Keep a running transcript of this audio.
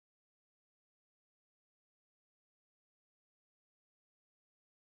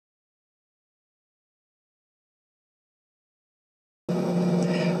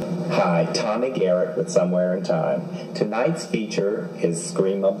Hi, Tommy Garrett with Somewhere in Time. Tonight's feature is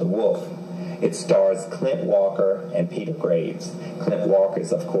Scream of the Wolf. It stars Clint Walker and Peter Graves. Clint Walker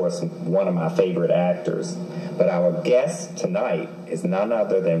is, of course, one of my favorite actors. But our guest tonight is none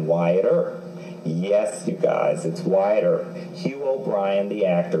other than Wyatt Earp. Yes, you guys, it's Wyatt Earp. Hugh O'Brian, the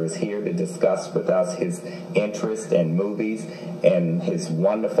actor, is here to discuss with us his interest in movies and his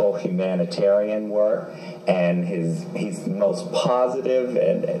wonderful humanitarian work, and he's the most positive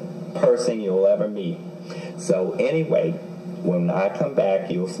and person you'll ever meet. So anyway, when I come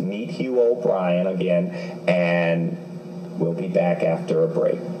back, you'll meet Hugh O'Brian again, and we'll be back after a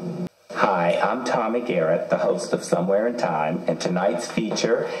break. Hi, I'm Tommy Garrett, the host of Somewhere in Time, and tonight's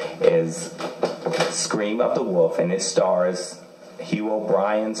feature is Scream of the Wolf, and it stars Hugh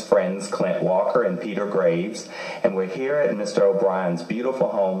O'Brian's friends Clint Walker and Peter Graves, and we're here at Mr. O'Brian's beautiful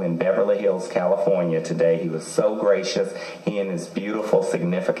home in Beverly Hills, California today. He was so gracious. He and his beautiful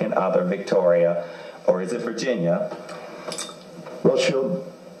significant other, Victoria, or is it Virginia? Well, she'll...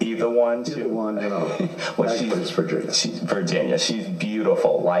 Either one, you know. Well, it's Virginia. She's Virginia. She's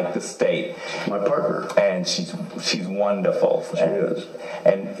beautiful, like the state. My partner. And she's wonderful. She is.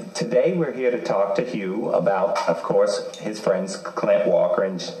 And today we're here to talk to Hugh about, of course, his friends Clint Walker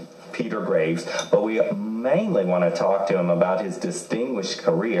and Peter Graves, but we mainly want to talk to him about his distinguished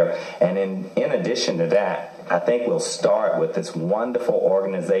career. And in addition to that, I think we'll start with this wonderful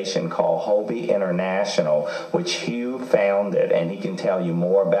organization called Hobie International, which Hugh founded, and he can tell you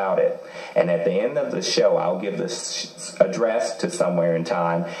more about it. And at the end of the show, I'll give this address to Somewhere in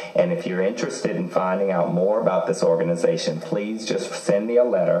Time, and if you're interested in finding out more about this organization, please just send me a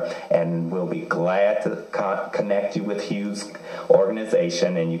letter, and we'll be glad to connect you with Hugh's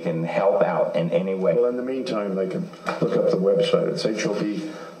organization, and you can help out in any way. Well, in the meantime, they can look up the website. It's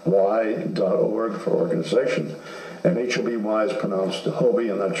HOBY.org for organization, and HOBY is pronounced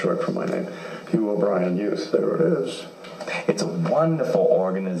Hobie, and that's short for my name, Hugh O'Brian Youth. There it is. It's a wonderful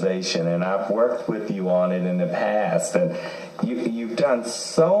organization, and I've worked with you on it in the past, and you've done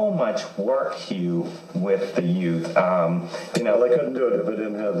so much work, Hugh, with the youth. You know, well, I couldn't do it if I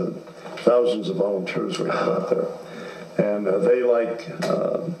didn't have the thousands of volunteers we have out there. And they, like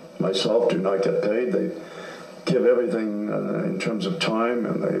myself, do not get paid. They give everything in terms of time,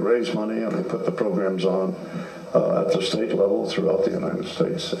 and they raise money, and they put the programs on at the state level throughout the United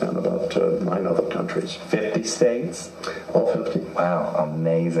States and about 9 other countries. 50 states? All 50. Wow,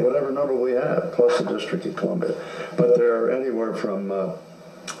 amazing. Whatever number we have, plus the District of Columbia. But there are anywhere from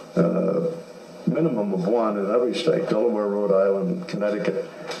minimum of 1 in every state: Delaware, Rhode Island, Connecticut,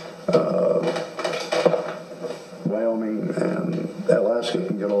 Wyoming, and Alaska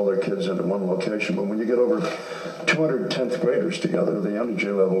can get all their kids into one location. But when you get over 210th graders together, the energy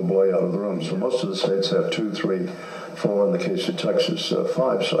level will blow you out of the room. So most of the states have 2, 3, 4, in the case of Texas,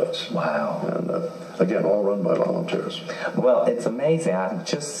 5 sites. Wow. And again, all run by volunteers. Well, it's amazing.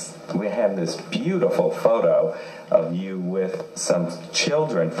 We have this beautiful photo of you with some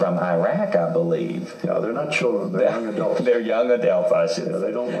children from Iraq, I believe. Yeah, they're not children, they're young adults. They're young adults, I should say. Yeah,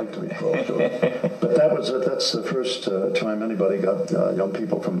 they don't like to be called children. But that's the first time anybody got young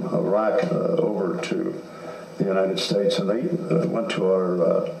people from Iraq over to the United States, and they went to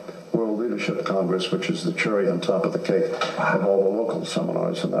our World Leadership Congress, which is the cherry on top of the cake of all the local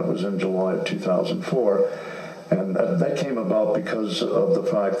seminars, and that was in July of 2004. And that came about because of the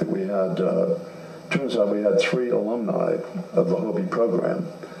fact that we had, turns out we had 3 alumni of the Hobie program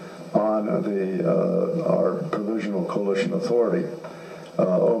on our Provisional Coalition Authority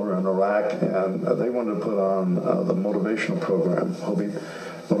over in Iraq, and they wanted to put on the motivational program, Hobie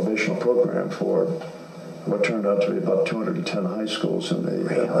motivational program, for what turned out to be about 210 high schools in the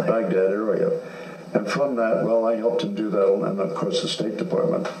Baghdad area. And from that, well, I helped him do that, and of course the State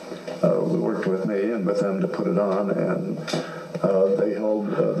Department worked with me and with them to put it on, and they held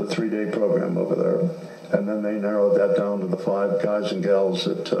the 3-day program over there, and then they narrowed that down to the 5 guys and gals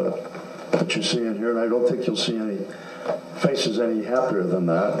that you see in here, and I don't think you'll see any faces any happier than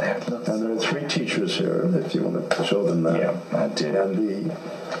that. And there are 3 teachers here, if you want to show them that. Yeah, I did. And the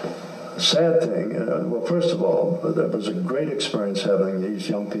sad thing, well, first of all, it was a great experience having these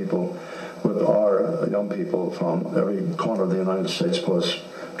young people with our young people from every corner of the United States plus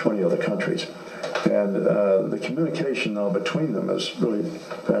 20 other countries. And the communication now between them is really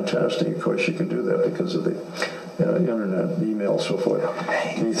fantastic. Of course, you can do that because of the internet, email, so forth.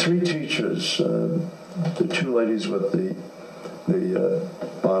 The 3 teachers, the 2 ladies with the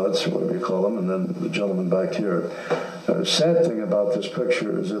bonnets, or whatever you call them, and then the gentleman back here. The sad thing about this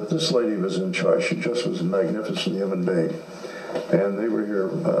picture is that this lady was in charge. She just was a magnificent human being. And they were here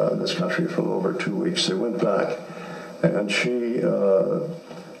in this country for over 2 weeks. They went back, and she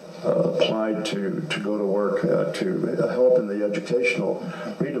applied to go to work to help in the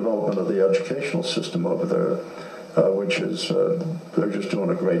redevelopment of the educational system over there, which is, they're just doing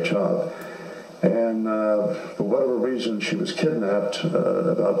a great job. And for whatever reason, she was kidnapped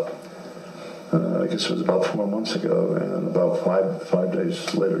I guess it was about 4 months ago, and about five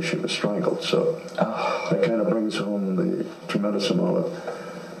days later she was strangled. So that kind of brings home the tremendous amount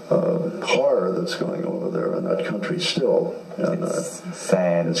of horror that's going over there in that country still. And it's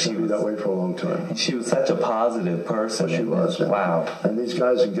sad. It's going to be that way for a long time. She was such a positive person. Well, she was. Yeah. Wow. And these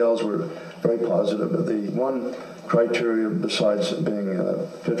guys and gals were very positive. The one criteria, besides being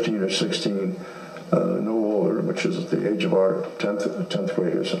 15 or 16, no older, which is the age of our 10th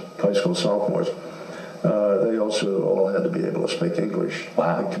graders, high school sophomores, they also all had to be able to speak English.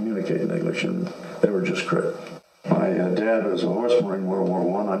 Wow. And communicate in English, and they were just great. My dad was a horse Marine, World War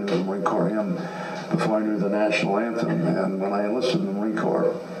I. I knew the Marine Corps hymn before I knew the national anthem, and when I enlisted in the Marine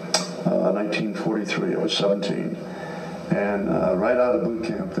Corps, 1943, I was 17, and right out of boot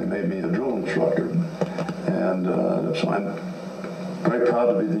camp, they made me a drill instructor, and so I'm very proud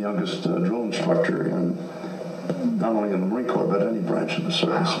to be the youngest drill instructor not only in the Marine Corps, but any branch of the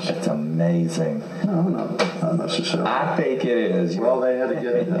services. Wow, that's amazing. No, not necessarily. I think it is. Well, they had to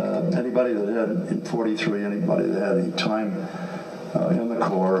get anybody that had, in 43, anybody that had any time in the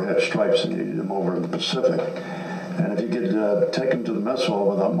Corps had stripes and needed them over in the Pacific. And if you could take them to the mess hall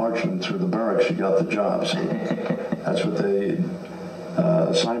without marching them through the barracks, you got the job. So that's what they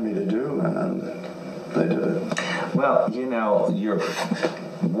assigned me to do, and they did it. Well, you're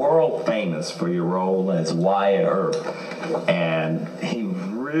world famous for your role as Wyatt Earp, and he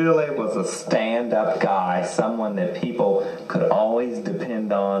really was a stand-up guy, someone that people could always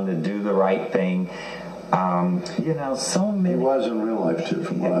depend on to do the right thing. So many. He was in real life too,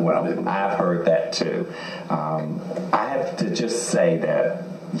 from what I've heard that too. I have to just say that,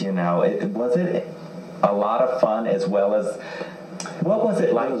 was it a lot of fun as well as. What was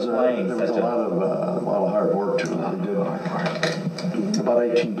it like playing? There was a lot of hard work to it. We did about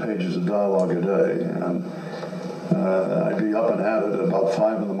 18 pages of dialogue a day, and I'd be up and at it at about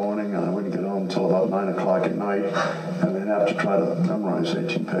 5 in the morning, and I wouldn't get home until about 9 o'clock at night, and then have to try to memorize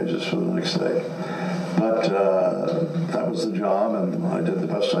 18 pages for the next day. But that was the job, and I did the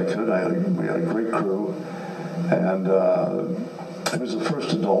best I could. We had a great crew, and it was the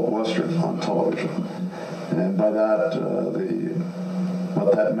first adult Western on television. And by that,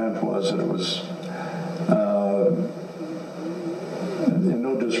 what that meant was that it was, in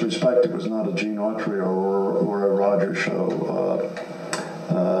no disrespect, it was not a Gene Autry or a Roger show.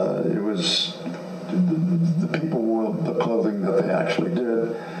 It was, the people wore the clothing that they actually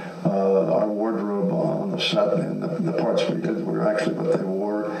did. Our wardrobe on the set and the parts we did were actually what they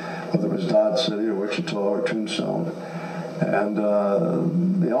wore, whether it was Dodge City or Wichita or Tombstone. And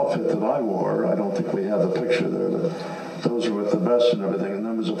the outfit that I wore, I don't think we have the picture there, but those were with the vest and everything. And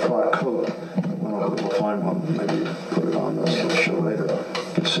there was a frock coat. We'll find one, maybe put it on the show later.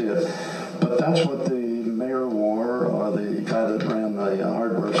 You can see it. But that's what the mayor wore, or the guy that ran the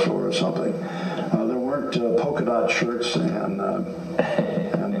hardware store or something. There weren't polka dot shirts and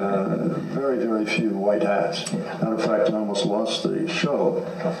very, very few white hats. Matter of fact, I almost lost the show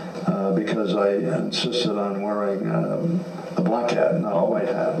because I insisted on wearing a black hat, not a white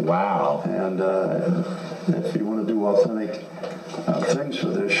hat. Wow. And if you want to do authentic things for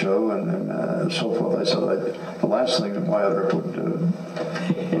this show and so forth, I said the last thing that Wyatt Earp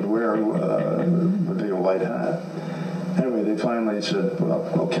would wear would be a white hat. Anyway, they finally said, well,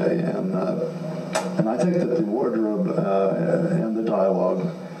 okay. And I think that the wardrobe and the dialogue,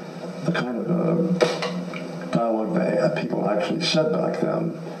 the kind of dialogue that people actually said back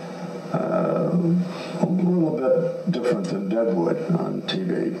then, a little bit different than Deadwood on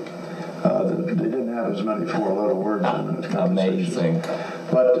TV. They didn't have as many four-letter words in it. Amazing.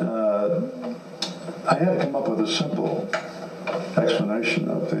 But I had to come up with a simple explanation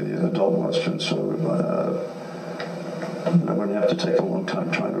of the adult Western, so I wouldn't have to take a long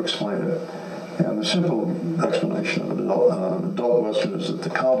time trying to explain it. And the simple explanation of an adult Western is that the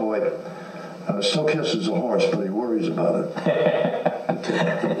cowboy still kisses a horse, but he worries about it.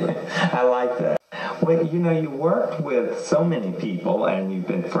 I like that. Well, you worked with so many people, and you've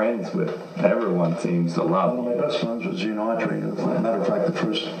been friends with everyone, seems to love you. One of my best friends was Gene Autry. As a matter of fact, the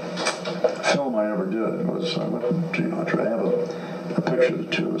first film I ever did was with Gene Autry. I have a picture of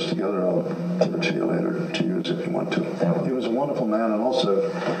the two of us together. I'll give it to you later to use if you want to. He was a wonderful man and also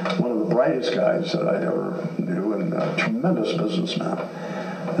one of the brightest guys that I ever knew, and a tremendous businessman.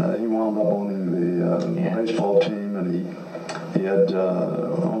 He wound up owning the baseball team, and he had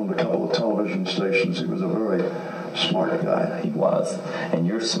owned a couple of television stations. He was a very smart guy. He was. And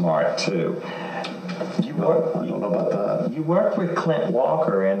you're smart, too. I don't know about that. You worked with Clint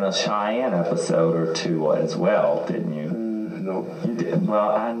Walker in a Cheyenne episode or two as well, didn't you? No. You did.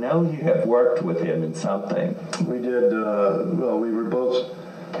 Well, I know you have worked with him in something. We did. We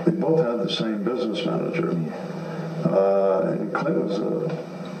both had the same business manager. And Clint was a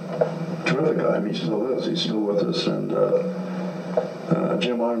terrific guy. I mean, he still is. He's still with us. And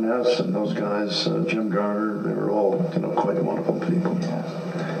Jim Arness and those guys, Jim Garner, they were all, quite wonderful people. Yeah.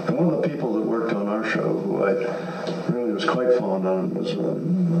 And one of the people that worked on our show, who I really was quite fond of, was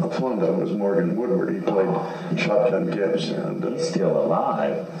Morgan Woodward. He played Shotgun Gibbs. And he's still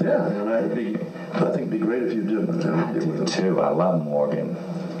alive. Yeah, and I think it'd be great if you did. I do too. I love Morgan.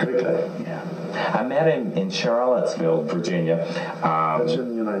 Great guy. Yeah. I met him in Charlottesville, Virginia. That's in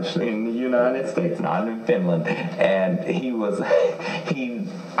the United States. In the United States, not in Finland. And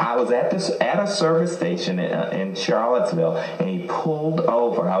I was at a service station in Charlottesville, and he pulled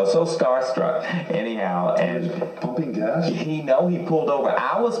over. I was so starstruck. Anyhow, and pumping gas. He pulled over.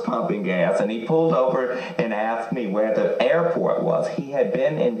 I was pumping gas, and he pulled over and asked me where the airport was. He had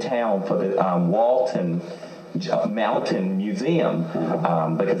been in town for the Walton Mountain Museum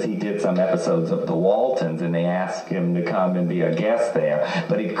because he did some episodes of the Waltons, and they asked him to come and be a guest there.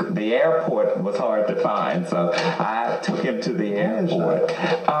 But the airport was hard to find, so I took him to the airport.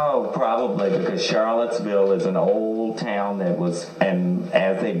 Oh, probably because Charlottesville is an old town and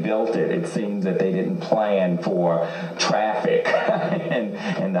as they built it, it seems that they didn't plan for traffic,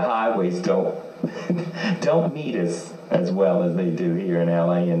 and the highways don't meet as well as they do here in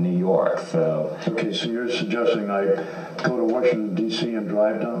LA and New York. So okay, so you're suggesting I go to Washington D.C. and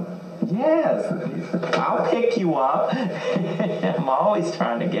drive down? Yes, I'll pick you up. I'm always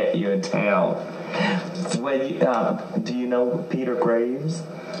trying to get you in town. Do you know Peter Graves?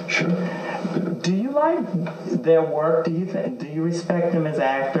 Sure. Do you like their work? Do you respect them as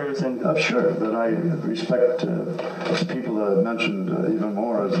actors? And sure, but I respect the people that I've mentioned even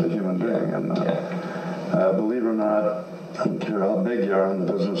more as a human being. And believe it or not, I don't care how big you are in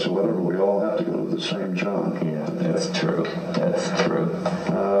the business or whatever, we all have to go to the same John. Yeah, that's true. That's true.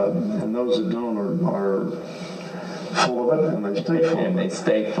 And those that don't are full of it, and they stay full of it. And they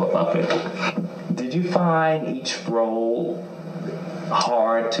stay full of it. Did you find each role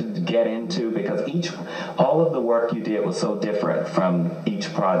hard to get into? Because all of the work you did was so different from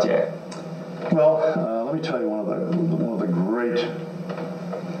each project. Well, let me tell you one of the great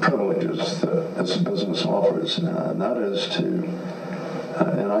privileges that this business offers, and that is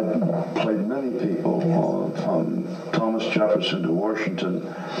and I played many people, from Thomas Jefferson to Washington,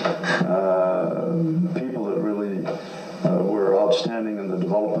 people that really were outstanding in the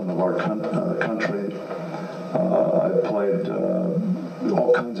development of our country. I played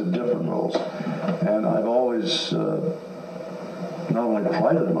all kinds of different roles, and I've always not only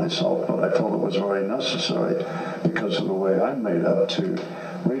prided myself, but I felt it was very necessary because of the way I'm made up to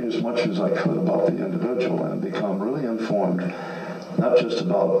read as much as I could about the individual and become really informed, not just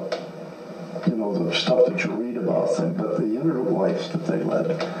about the stuff that you read about them, but the inner life that they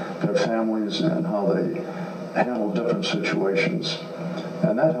led, their families, and how they handled different situations.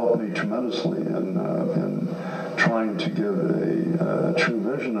 And that helped me tremendously in trying to give a true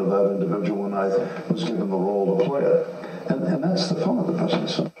vision of that individual when I was given the role to play it. And that's the fun of the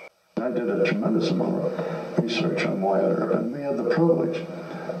business. I did a tremendous amount of research on Wyatt Earp, and we had the privilege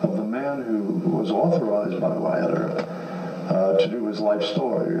of the man who was authorized by Wyatt Earp to do his life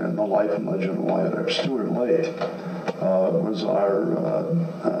story and the life and legend of Wyatt Earp. Stuart Lake was our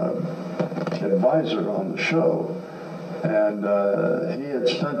advisor on the show, and he had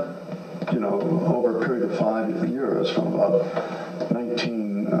spent, over a period of 5 years, from about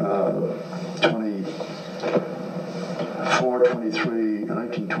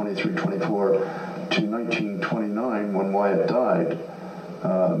 1923, 24 to 1929, when Wyatt died,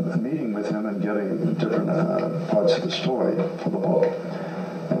 meeting with him and getting different parts of the story for the book.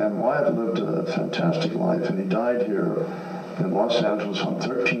 And Wyatt lived a fantastic life, and he died here in Los Angeles on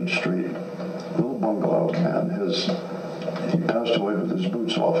 13th Street, little bungalow, and he passed away with his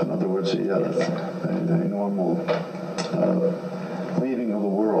boots off. In other words, he had a normal leaving of the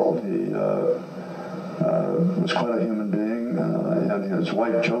world. He was quite a human being, and his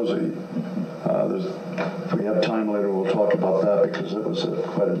wife Josie. If we have time later, we'll talk about that, because it was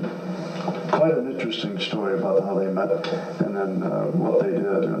quite an interesting story about how they met, and then what they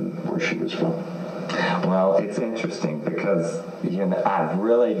did and where she was from. Well, it's interesting because I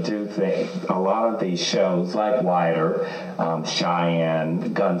really do think a lot of these shows, like Wyatt Earp,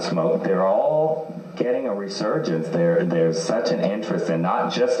 Cheyenne, Gunsmoke, they're all getting a resurgence. There's such an interest, and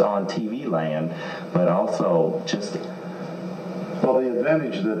not just on TV land, but also just. Well, the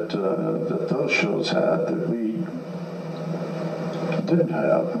advantage that those shows had that we didn't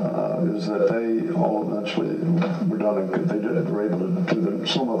have is that they all eventually were done. Were able to do them,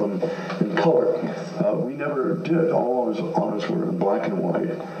 some of them in color. We never did. All ours were in black and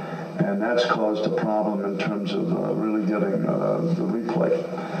white, and that's caused a problem in terms of really getting the replay.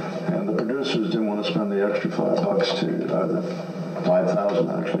 And the producers didn't want to spend the extra $5 to $5,000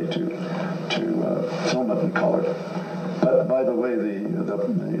 actually to film it in color. But by the way, the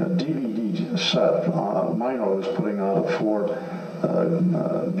DVD set, Minor was putting out a 4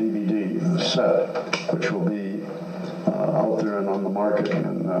 DVD set, which will be out there and on the market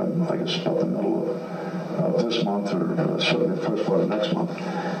in, I guess, about the middle of this month, or certainly the first part of next month.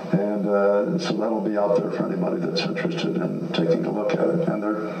 And so that'll be out there for anybody that's interested in taking a look at it. And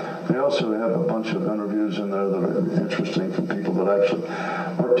they also have a bunch of interviews in there that are interesting from people that actually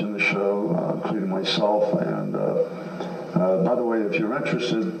worked in the show, including myself. And by the way, if you're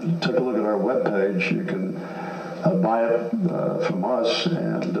interested, take a look at our webpage. You can buy it from us,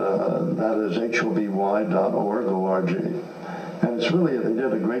 and that is hoby.org. And it's really, they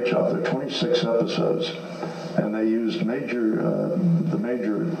did a great job. There are 26 episodes, and they used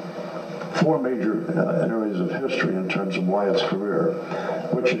four major areas of history in terms of Wyatt's career: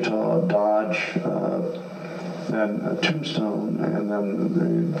 Wichita, Dodge, then Tombstone, and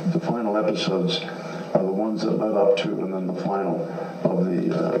then the final episodes are the ones that led up to, and then the final of the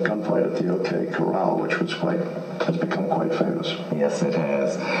gunfight at the OK Corral, which has become quite famous. Yes, it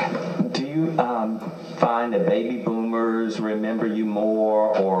has. Do you find that baby boomers remember you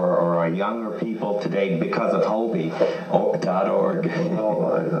more, or are younger people today because of Hobie.org?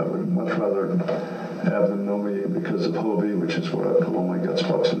 Well, I would much rather have them know me because of Hobie, which is where I put all my guts,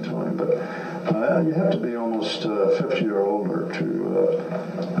 bucks, and time. But you have to be almost 50 or older to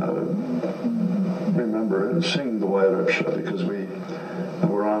remember and sing the Wyatt Earp Show, because we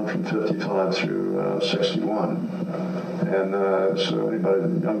were on from 55 through 61, and so anybody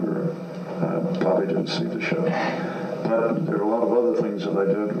younger probably didn't see the show. But there are a lot of other things that I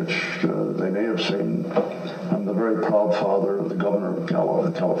did which they may have seen. I'm the very proud father of the governor of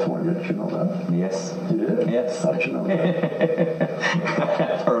California. Did you know that? Yes. You did? Yes. How'd you know that?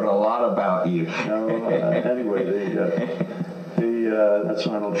 I've heard a lot about you. No, anyway, that's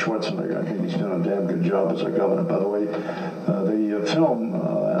Arnold Schwarzenegger. I think he's done a damn good job as our governor. By the way, the film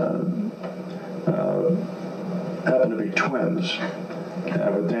happened to be twins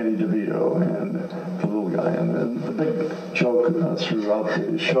with Danny DeVito and the little guy. And the big joke throughout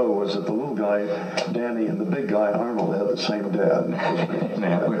the show was that the little guy, Danny, and the big guy, Arnold, had the same dad.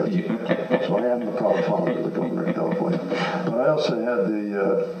 So I am the proud father of the governor of California. But I also had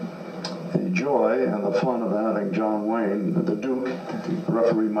the joy and the fun of having John Wayne, the Duke,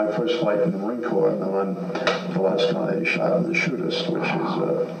 referee my first fight in the Marine Corps, and then I'm the last guy shot in The Shootist, which is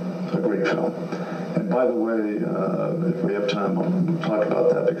a great film. And by the way, if we have time, I'll talk about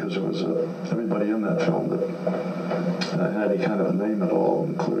that, because there was everybody in that film that had any kind of a name at all,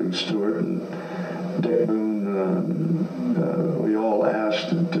 including Stewart and Dick Boone. We all asked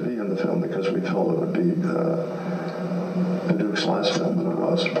to be in the film because we felt it would be the Duke's last film, and it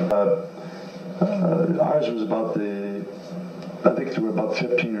was. Ours was about I think there were about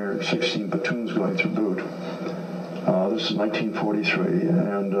 15 or 16 platoons going through boot. This is 1943,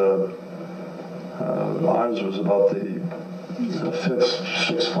 and ours was about the fifth,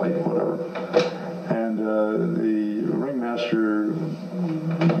 sixth fight, whatever. And the ringmaster,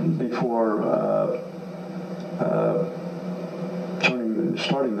 before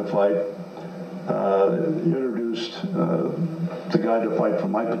starting the fight, introduced the guy to fight for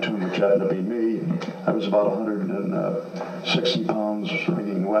my platoon, which happened to be me. I was about 160 pounds,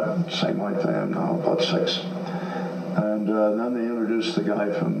 wringing wet, same height I am now, about 6. And then they introduced the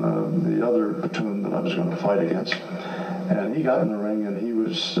guy from the other platoon that I was going to fight against. And he got in the ring, and he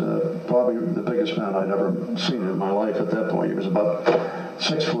was probably the biggest man I'd ever seen in my life at that point. He was about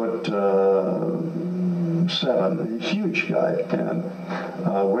 6'7", a huge guy, and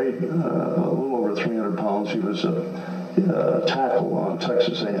weighed a little over 300 pounds. He was a tackle on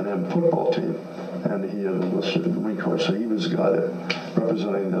Texas A&M football team, and he had enlisted in the Marine Corps, so he was the guy that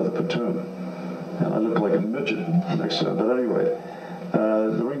representing the other platoon. And I looked like a midget next to him. But anyway,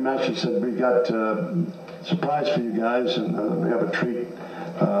 the ringmaster said, "We got a surprise for you guys, and we have a treat.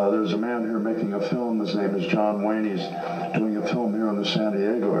 There's a man here making a film. His name is John Wayne. He's doing a film here in the San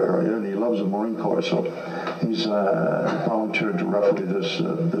Diego area, and he loves the Marine Corps, so he's volunteered to referee this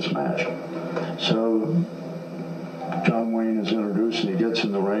match." So John Wayne is introduced, and he gets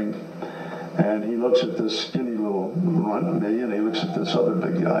in the ring, And he looks at this skinny little runt me, and he looks at this other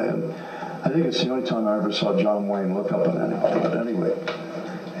big guy, and I think it's the only time I ever saw John Wayne look up at anybody. But anyway,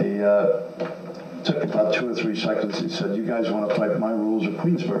 he took about 2 or 3 seconds. He said, "You guys want to fight my rules or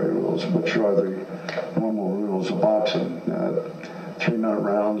Queensberry rules, which are the normal rules of boxing. 3-minute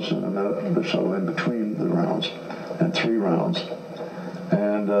rounds and a minute or so in between the rounds, and 3 rounds."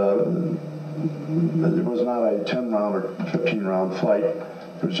 And it was not a 10-round or 15-round fight.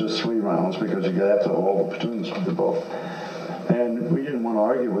 It was just 3 rounds because you have to have all the platoons do both. And we didn't want to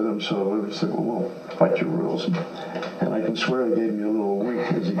argue with him, so we said, "Well, we'll fight your rules." And I can swear he gave me a little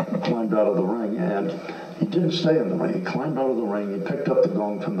wink as he climbed out of the ring, and he didn't stay in the ring. He climbed out of the ring, he picked up the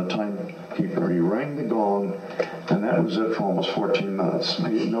gong from the timekeeper, he rang the gong, and that was it for almost 14 minutes.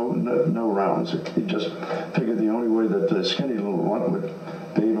 No rounds. He just figured the only way that the skinny little runt would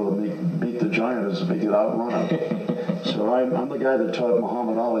be able to beat the giant is if he could outrun him. So I'm the guy that taught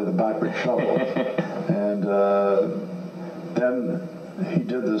Muhammad Ali the backward shuffle. And then he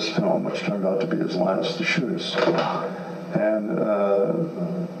did this film, which turned out to be his last, The Shooters. And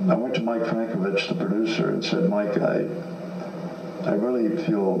I went to Mike Frankovich, the producer, and said, "Mike, I really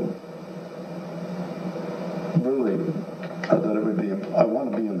feel that it would be, I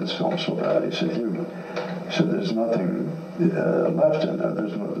want to be in this film so bad." He said, "Hugh," he said, "there's nothing left in there.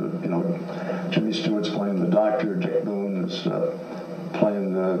 There's no, Jimmy Stewart's playing the doctor, Dick Boone is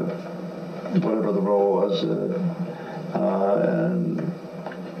playing whatever the role was, and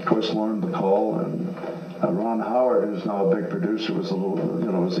of course Lauren Bacall, and Ron Howard, who's now a big producer, was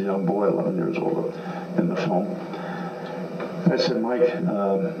was a young boy, 11 years old in the film." I said, "Mike,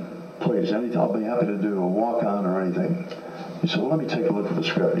 please, I'll be happy to do a walk-on or anything." He said, "Well, let me take a look at the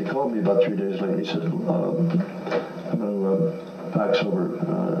script." He called me about 3 days later. He said, "I'm going to fax over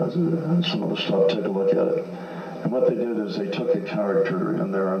some of the stuff, take a look at it." And what they did is they took a character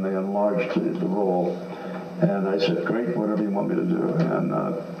in there and they enlarged the role. And I said, "Great, whatever you want me to do." And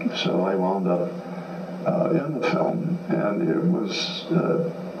so I wound up in the film. And it was,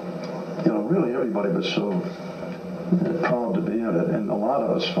 really everybody was so proud to be in it. And a lot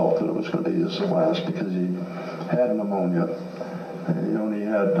of us felt that it was going to be his last because he had pneumonia.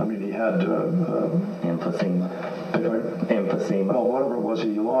 He had emphysema. Well, whatever it was,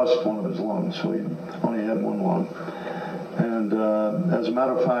 he lost one of his lungs, so he only had one lung. And as a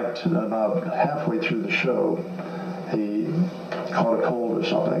matter of fact, about halfway through the show, he caught a cold or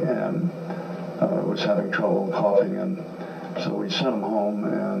something and was having trouble coughing, and so we sent him home,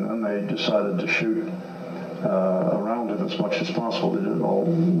 and then they decided to shoot around it as much as possible. They did all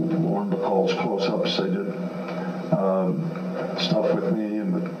Lauren Bacall's close-ups. They did stuff with me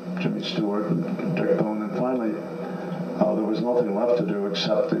and with Jimmy Stewart and Dick Boone, and finally there was nothing left to do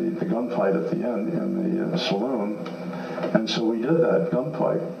except the gunfight at the end in the saloon. And so we did that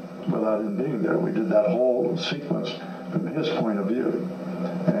gunfight without him being there. We did that whole sequence from his point of view.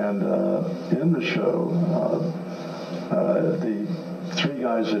 And in the show, the 3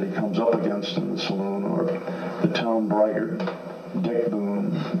 guys that he comes up against in the saloon are the town braggart, Dick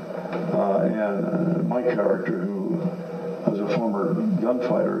Boone, and my character, who was a former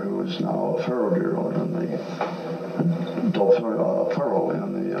gunfighter who is now a faro dealer in the faro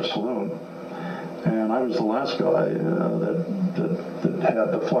in the saloon. And I was the last guy that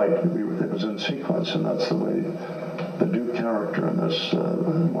had the fight. It was in sequence, and that's the way the Duke character in this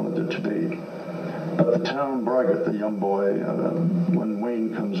wanted it to be. But the town braggart, the young boy, when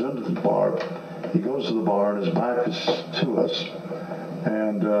Wayne comes into the bar, he goes to the bar and his back is to us.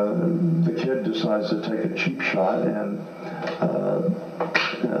 And the kid decides to take a cheap shot and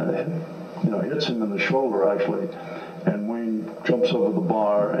hits him in the shoulder, actually. And Wayne jumps over the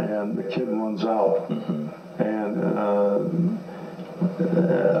bar, and the kid runs out. Mm-hmm. And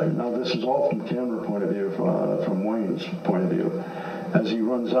now this is all from camera point of view, from Wayne's point of view. As he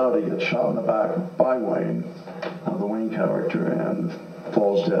runs out, he gets shot in the back by Wayne, the Wayne character, and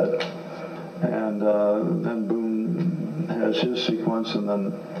falls dead. And then Boone has his sequence, and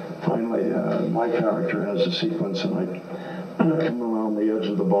then finally my character has a sequence, and I come around the edge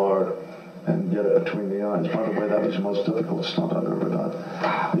of the bar and get it between the eyes. By the way, that was the most difficult stunt I've ever done.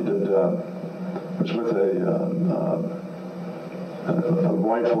 He did, was with a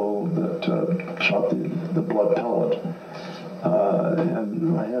rifle that shot the blood pellet.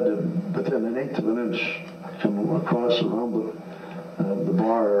 And I had to, within 1/8 of an inch, come across around the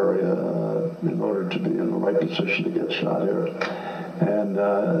bar area in order to be in the right position to get shot here. And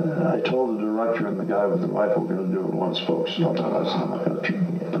I told the director and the guy with the rifle, "We're going to do it once, folks. I'm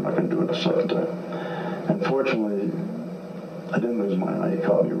not going to do it a second time." And fortunately, I didn't lose my eye. He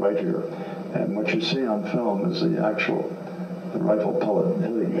caught me right here. And what you see on film is the rifle pellet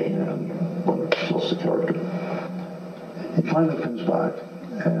hitting me. And finally comes back,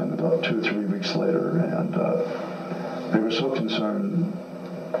 and about 2 or 3 weeks later, and they were so concerned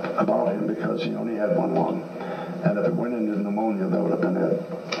about him because he only had one lung, and if it went into pneumonia, that would have been it.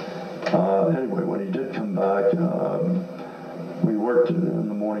 Anyway, when he did come back, we worked in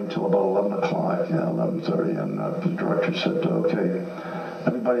the morning till about 11 o'clock, 11:30, and the director said, okay,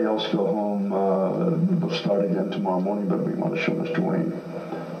 everybody else go home. We'll start again tomorrow morning, but we want to show Mr. Wayne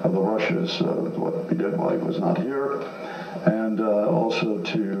the rushes, what we did while he was not here, and also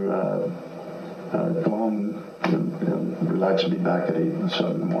to go home and relax and be back at 8 and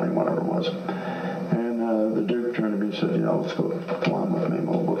 7 in the morning, whatever it was. And the Duke turned to me and said, let's go on with me and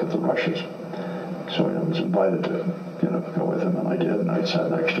we'll look at the rushes. So I was invited to go with him, and I did, and I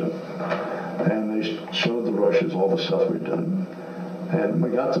sat next to him. And they showed the rushes, all the stuff we'd done. And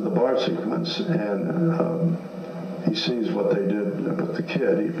we got to the bar sequence, and he sees what they did with the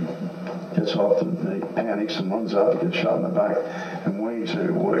kid. He gets off and he panics and runs out and gets shot in the back. And Wayne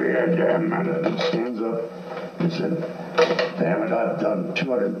said, wait a damn minute, and stands up and said, damn it, I've done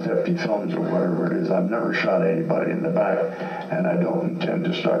 250 films or whatever it is. I've never shot anybody in the back, and I don't intend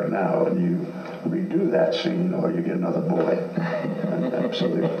to start now. And you redo that scene or you get another bullet. And so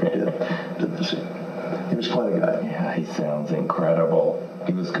they did the scene. He was quite a guy. Yeah, he sounds incredible.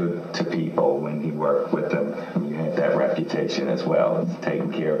 He was good to people when he worked with them. And you had that reputation as well as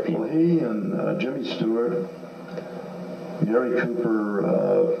taking care of people. Well, he and Jimmy Stewart, Gary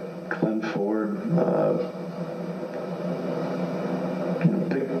Cooper, Glenn Ford,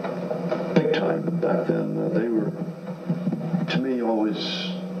 big time back then. They were, to me, always,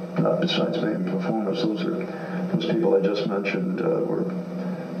 besides being performers, those people I just mentioned were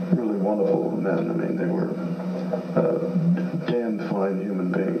really wonderful men. I mean, they were damn fine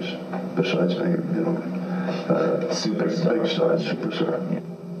human beings, besides being, superstar. Big stars, superstar. Yeah.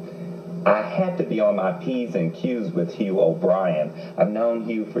 I had to be on my P's and Q's with Hugh O'Brian. I've known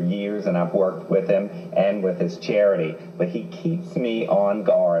Hugh for years, and I've worked with him and with his charity, but he keeps me on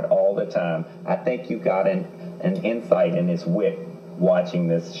guard all the time. I think you got an insight in his wit watching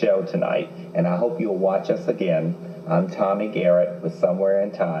this show tonight, and I hope you'll watch us again. I'm Tommy Garrett with Somewhere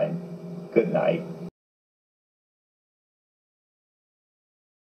in Time. Good night.